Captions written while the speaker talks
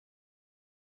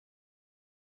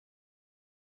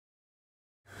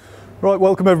Right,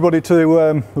 welcome everybody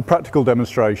to the practical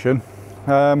demonstration.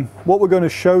 What we're going to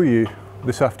show you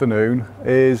this afternoon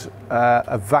is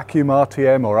a vacuum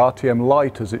RTM, or RTM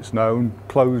light as it's known,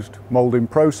 closed moulding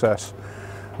process.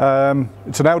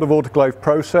 It's an out of autoclave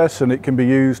process and it can be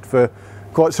used for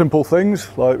quite simple things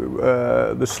like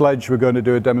the sledge we're going to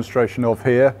do a demonstration of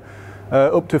here,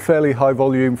 up to fairly high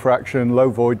volume fraction, low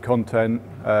void content,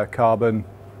 carbon,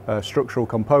 structural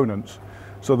components.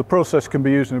 So the process can be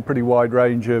used in a pretty wide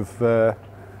range of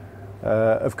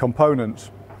components.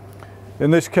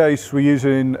 In this case, we're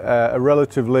using a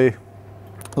relatively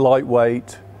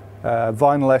lightweight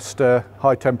vinyl ester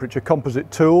high temperature composite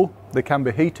tool. They can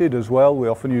be heated as well. We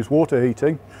often use water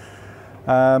heating,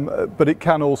 but it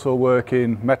can also work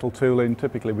in metal tooling.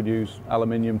 Typically we'd use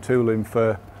aluminium tooling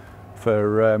for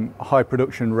high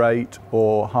production rate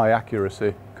or high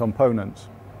accuracy components.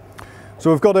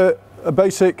 So we've got a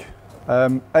basic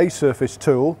A-surface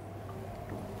tool.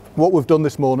 What we've done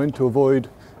this morning to avoid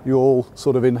you all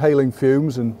sort of inhaling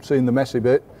fumes and seeing the messy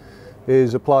bit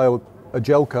is apply a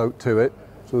gel coat to it.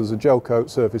 So there's a gel coat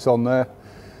surface on there,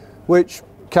 which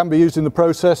can be used in the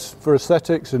process for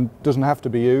aesthetics and doesn't have to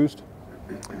be used.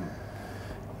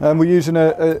 And we're using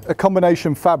a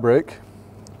combination fabric.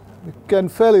 Again,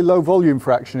 fairly low volume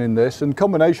fraction in this, and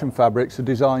combination fabrics are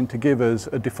designed to give us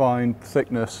a defined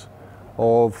thickness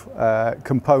of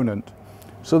component.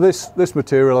 So this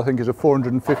material I think is a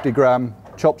 450 gram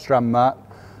chop strand mat,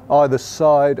 either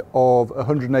side of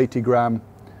 180 gram,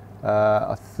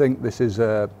 I think this is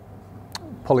a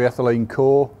polyethylene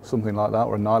core, something like that,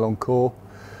 or a nylon core.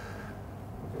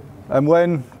 And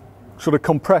when sort of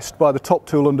compressed by the top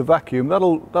tool under vacuum,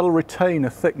 that'll retain a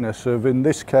thickness of, in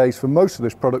this case for most of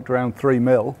this product, around 3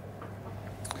 mil.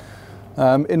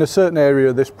 In a certain area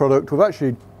of this product we've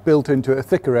actually built into a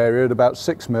thicker area at about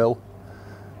 6 mil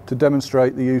to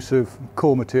demonstrate the use of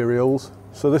core materials.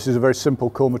 So this is a very simple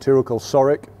core material called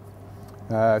Soric.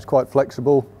 It's quite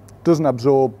flexible, doesn't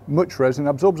absorb much resin,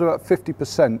 absorbs about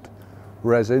 50%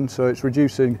 resin, so it's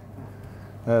reducing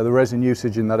the resin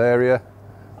usage in that area,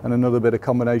 and another bit of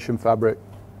combination fabric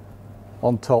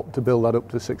on top to build that up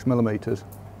to 6 millimeters.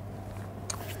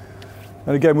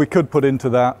 And again, we could put into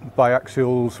that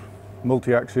biaxials,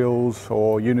 multi-axials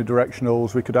or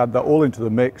unidirectionals. We could add that all into the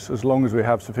mix as long as we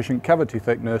have sufficient cavity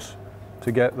thickness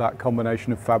to get that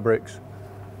combination of fabrics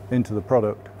into the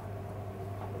product.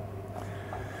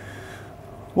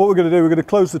 What we're going to do, we're going to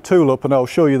close the tool up and I'll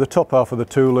show you the top half of the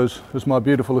tool as my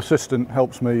beautiful assistant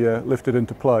helps me lift it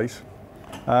into place.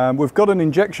 We've got an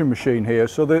injection machine here,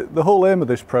 so the whole aim of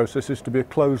this process is to be a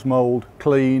closed mould,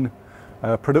 clean,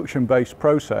 production-based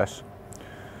process.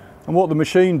 And what the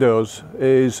machine does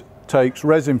is takes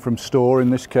resin from store. In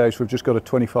this case we've just got a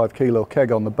 25 kilo keg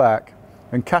on the back,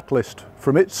 and catalyst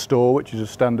from its store, which is a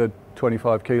standard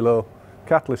 25 kilo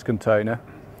catalyst container,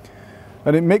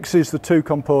 and it mixes the two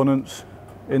components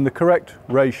in the correct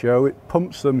ratio. It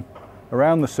pumps them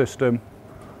around the system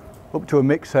up to a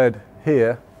mix head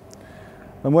here,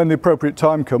 and when the appropriate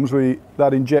time comes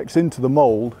that injects into the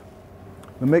mould.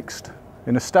 They're mixed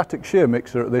in a static shear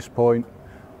mixer at this point,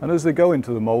 and as they go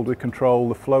into the mould we control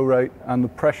the flow rate and the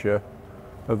pressure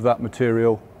of that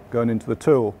material going into the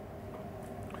tool.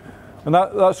 And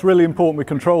that's really important we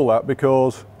control that,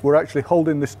 because we're actually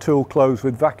holding this tool closed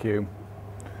with vacuum.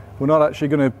 We're not actually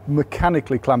going to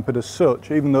mechanically clamp it as such,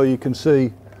 even though you can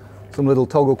see some little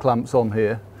toggle clamps on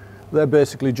here. They're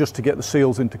basically just to get the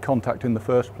seals into contact in the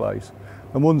first place.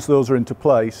 And once those are into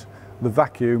place, the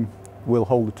vacuum will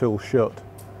hold the tool shut.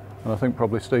 And I think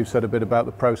probably Steve said a bit about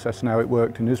the process and how it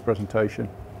worked in his presentation.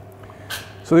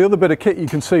 So the other bit of kit you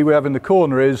can see we have in the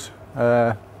corner is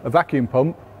a vacuum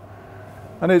pump,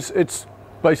 and it's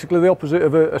basically the opposite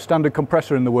of a standard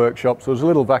compressor in the workshop. So there's a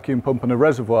little vacuum pump and a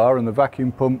reservoir, and the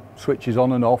vacuum pump switches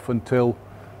on and off until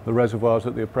the reservoir's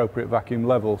at the appropriate vacuum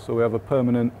level. So we have a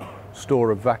permanent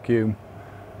store of vacuum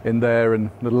in there,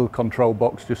 and the little control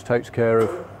box just takes care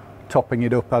of topping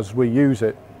it up as we use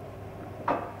it.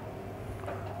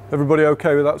 Everybody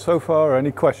okay with that so far?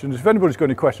 Any questions? If anybody's got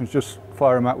any questions, just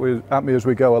fire them at me as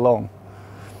we go along.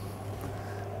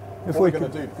 What we're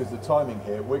going to do, because the timing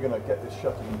here, we're going to get this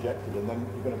shuttle injected, and then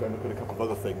we're going to go and look at a couple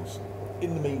of other things.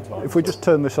 In the meantime, if we just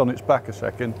turn this on its back a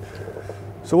second.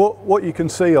 So what you can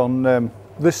see on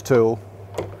this tool,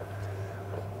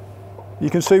 you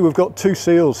can see we've got two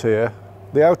seals here.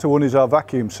 The outer one is our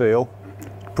vacuum seal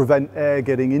to prevent air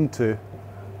getting into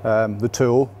the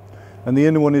tool, and the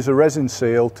inner one is a resin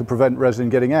seal to prevent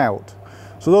resin getting out.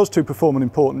 So those two perform an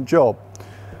important job.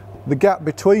 The gap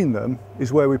between them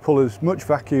is where we pull as much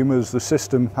vacuum as the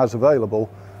system has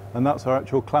available, and that's our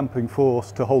actual clamping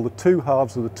force to hold the two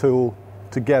halves of the tool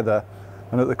together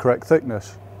and at the correct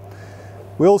thickness.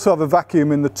 We also have a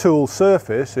vacuum in the tool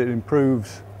surface. It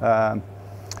improves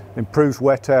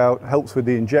wet out, helps with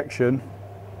the injection,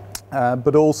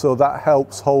 but also that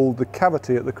helps hold the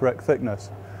cavity at the correct thickness.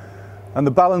 And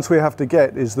the balance we have to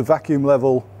get is the vacuum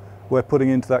level we're putting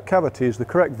into that cavity is the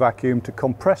correct vacuum to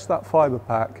compress that fibre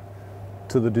pack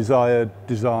to the desired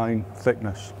design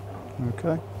thickness.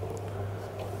 Okay.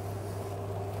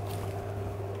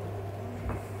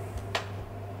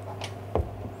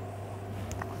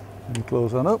 And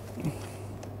close that up.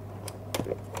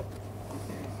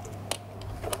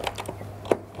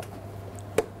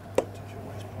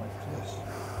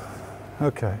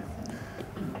 Okay.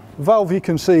 The valve you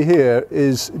can see here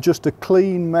is just a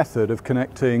clean method of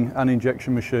connecting an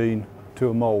injection machine to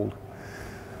a mould.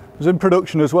 As in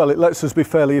production as well, it lets us be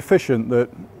fairly efficient, that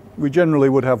we generally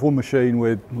would have one machine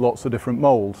with lots of different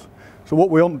moulds. So what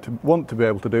we want to be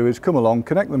able to do is come along,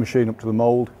 connect the machine up to the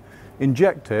mould,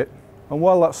 inject it, and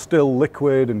while that's still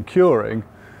liquid and curing,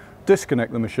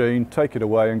 disconnect the machine, take it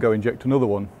away and go inject another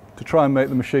one to try and make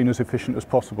the machine as efficient as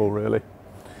possible, really.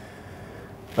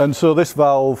 And so this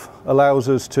valve allows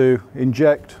us to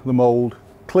inject the mould,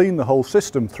 clean the whole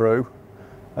system through,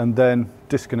 and then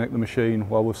disconnect the machine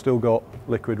while we've still got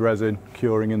liquid resin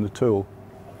curing in the tool.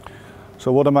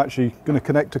 So what I'm actually going to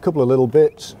connect a couple of little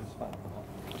bits.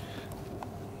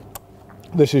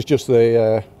 This is just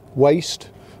the waste.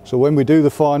 So when we do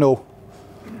the final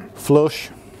flush,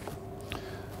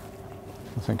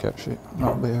 I think actually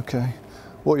that'll be okay.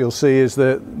 What you'll see is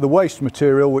the waste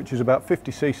material, which is about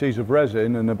 50 cc's of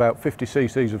resin and about 50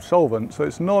 cc's of solvent, so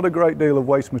it's not a great deal of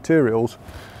waste materials.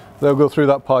 They'll go through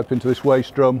that pipe into this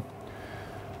waste drum.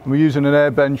 And we're using an air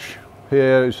bench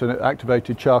here. It's an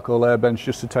activated charcoal air bench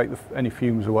just to take any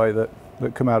fumes away that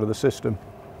come out of the system.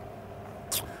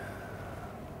 So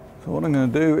what I'm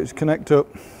going to do is connect up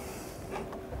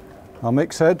our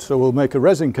mix head, so we'll make a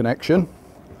resin connection.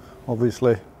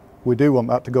 Obviously we do want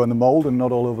that to go in the mould and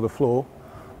not all over the floor.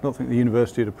 I don't think the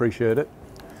university would appreciate it.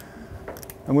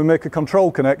 And we make a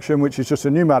control connection, which is just a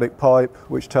pneumatic pipe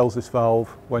which tells this valve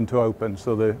when to open.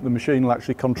 So the machine will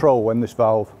actually control when this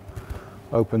valve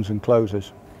opens and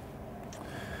closes.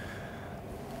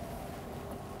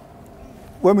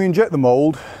 When we inject the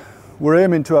mould, we're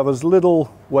aiming to have as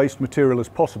little waste material as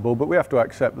possible, but we have to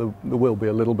accept that there will be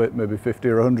a little bit, maybe 50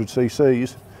 or 100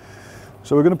 cc's.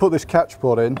 So we're going to put this catch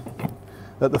pot in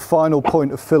at the final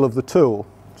point of fill of the tool.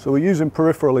 So we're using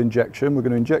peripheral injection. We're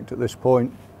going to inject at this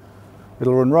point.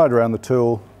 It'll run right around the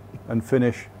tool and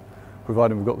finish,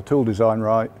 providing we've got the tool design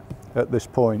right, at this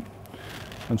point.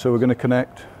 And so we're going to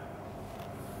connect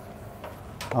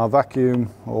our vacuum,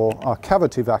 or our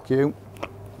cavity vacuum,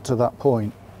 to that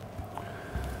point.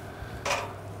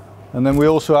 And then we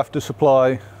also have to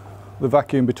supply the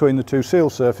vacuum between the two seal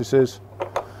surfaces,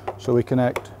 so we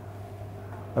connect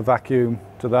a vacuum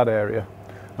to that area.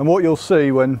 And what you'll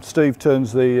see when Steve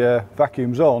turns the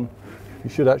vacuums on, you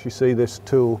should actually see this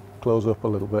tool close up a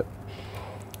little bit.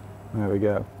 There we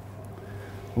go.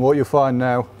 And what you'll find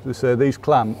now is these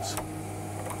clamps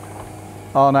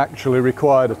aren't actually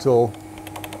required at all.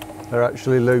 They're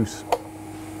actually loose.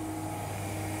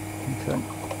 Okay.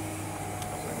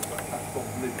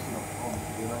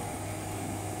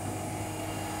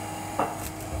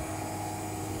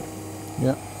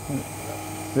 Yeah.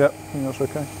 Yeah, I think that's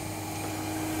okay.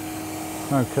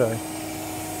 Okay.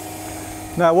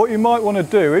 Now what you might want to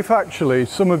do, if actually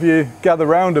some of you gather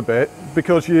round a bit,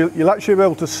 because you'll actually be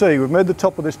able to see, we've made the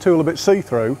top of this tool a bit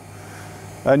see-through,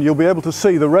 and you'll be able to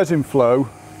see the resin flow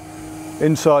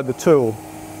inside the tool.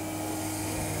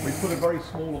 We put a very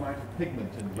small amount of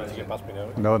pigment in the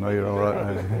resin. No, you're all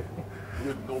right. We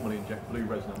would normally inject blue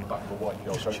resin on the back of a white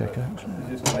job. Just check out.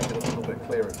 Just to make it a little bit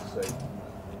clearer to see.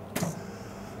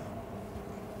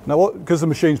 Now, because the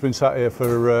machine's been sat here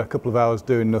for a couple of hours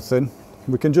doing nothing,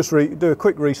 we can just do a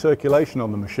quick recirculation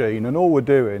on the machine, and all we're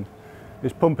doing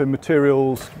is pumping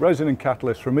materials, resin and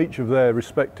catalyst from each of their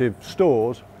respective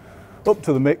stores up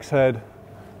to the mix head,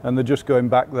 and they're just going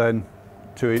back then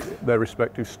to their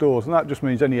respective stores. And that just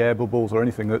means any air bubbles or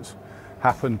anything that's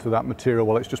happened to that material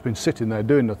while it's just been sitting there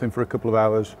doing nothing for a couple of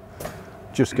hours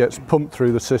just gets pumped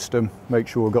through the system, make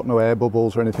sure we've got no air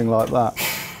bubbles or anything like that.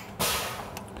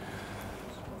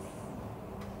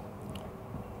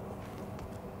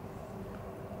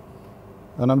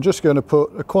 And I'm just going to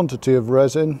put a quantity of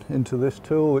resin into this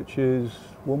tool, which is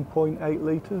 1.8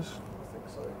 litres. I think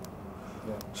so.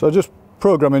 Yeah. So I just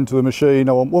program into the machine,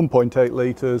 I want 1.8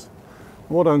 litres.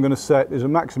 What I'm going to set is a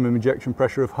maximum injection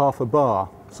pressure of 0.5 bar.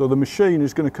 So the machine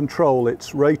is going to control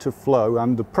its rate of flow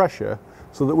and the pressure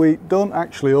so that we don't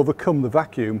actually overcome the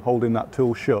vacuum holding that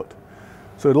tool shut.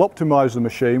 So it'll optimise the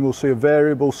machine, we'll see a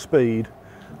variable speed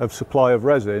of supply of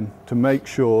resin to make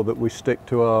sure that we stick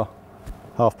to our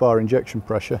half bar injection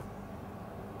pressure.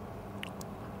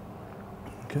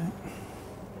 Okay.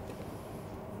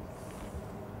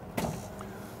 So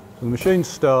the machine's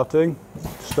starting,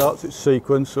 starts its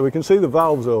sequence, so we can see the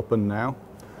valves open now.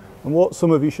 And what some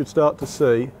of you should start to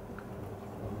see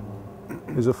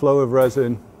is a flow of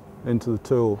resin into the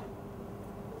tool.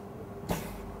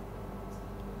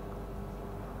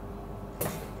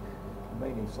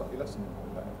 Maybe slightly less than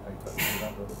that,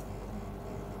 but there's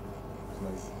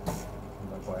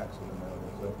no by accident there.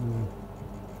 So.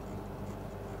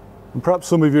 And perhaps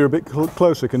some of you are a bit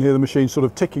closer can hear the machine sort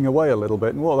of ticking away a little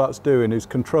bit, and what that's doing is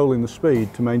controlling the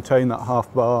speed to maintain that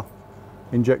half bar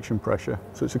injection pressure.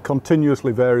 So it's a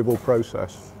continuously variable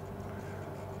process.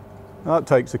 That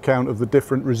takes account of the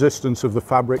different resistance of the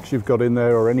fabrics you've got in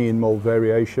there, or any in-mold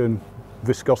variation,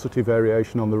 viscosity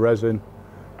variation on the resin,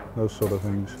 those sort of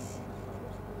things.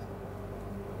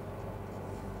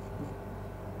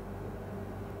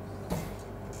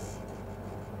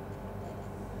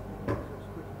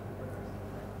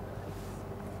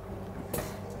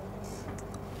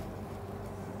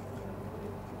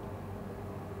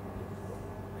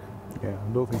 Yeah,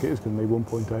 I don't think it is going to be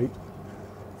 1.8.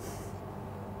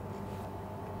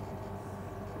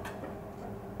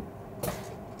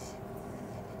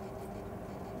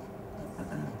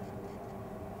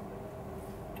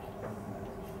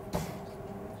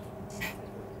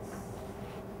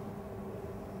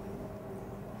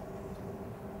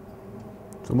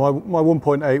 So my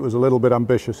 1.8 was a little bit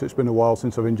ambitious. It's been a while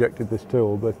since I've injected this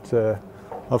tool, but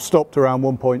I've stopped around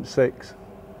 1.6.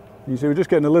 You see, we're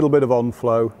just getting a little bit of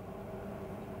on-flow,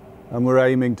 and we're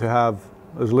aiming to have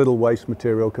as little waste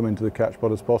material come into the catch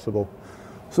pot as possible.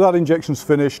 So that injection's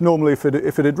finished. Normally if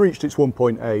it had reached its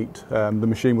 1.8, the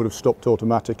machine would have stopped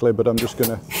automatically, but I'm just going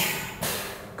to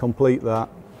complete that.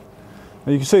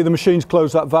 And you can see the machine's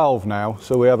closed that valve now,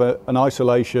 so we have an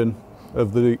isolation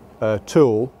of the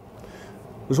tool.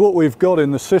 Because what we've got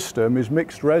in the system is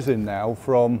mixed resin now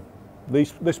from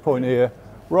this point here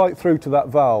right through to that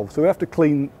valve. So we have to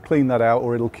clean that out,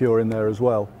 or it'll cure in there as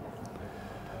well.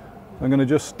 I'm going to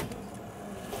just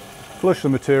flush the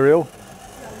material.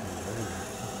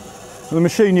 The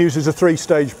machine uses a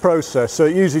 3-stage process, so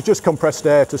it uses just compressed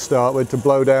air to start with to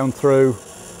blow down through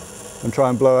and try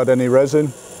and blow out any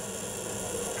resin.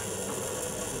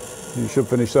 You should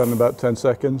finish that in about 10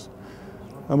 seconds.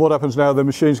 And what happens now, the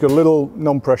machine's got a little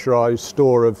non-pressurized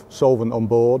store of solvent on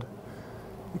board.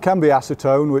 It can be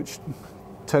acetone, which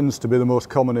tends to be the most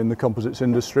common in the composites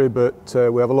industry, but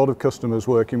we have a lot of customers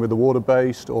working with the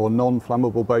water-based or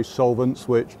non-flammable based solvents,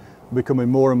 which are becoming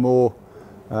more and more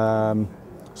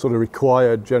sort of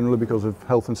required generally because of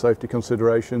health and safety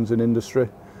considerations in industry.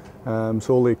 So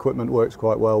all the equipment works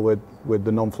quite well with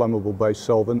the non-flammable based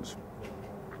solvents.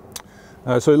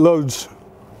 So it loads.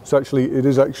 It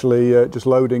is actually just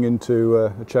loading into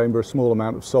a chamber a small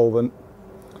amount of solvent.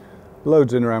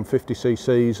 Loads in around 50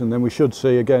 cc's, and then we should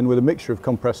see again with a mixture of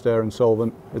compressed air and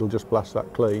solvent, it'll just blast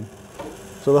that clean.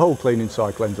 So the whole cleaning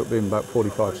cycle ends up being about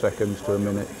 45 seconds to a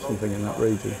minute, something in that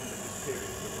region.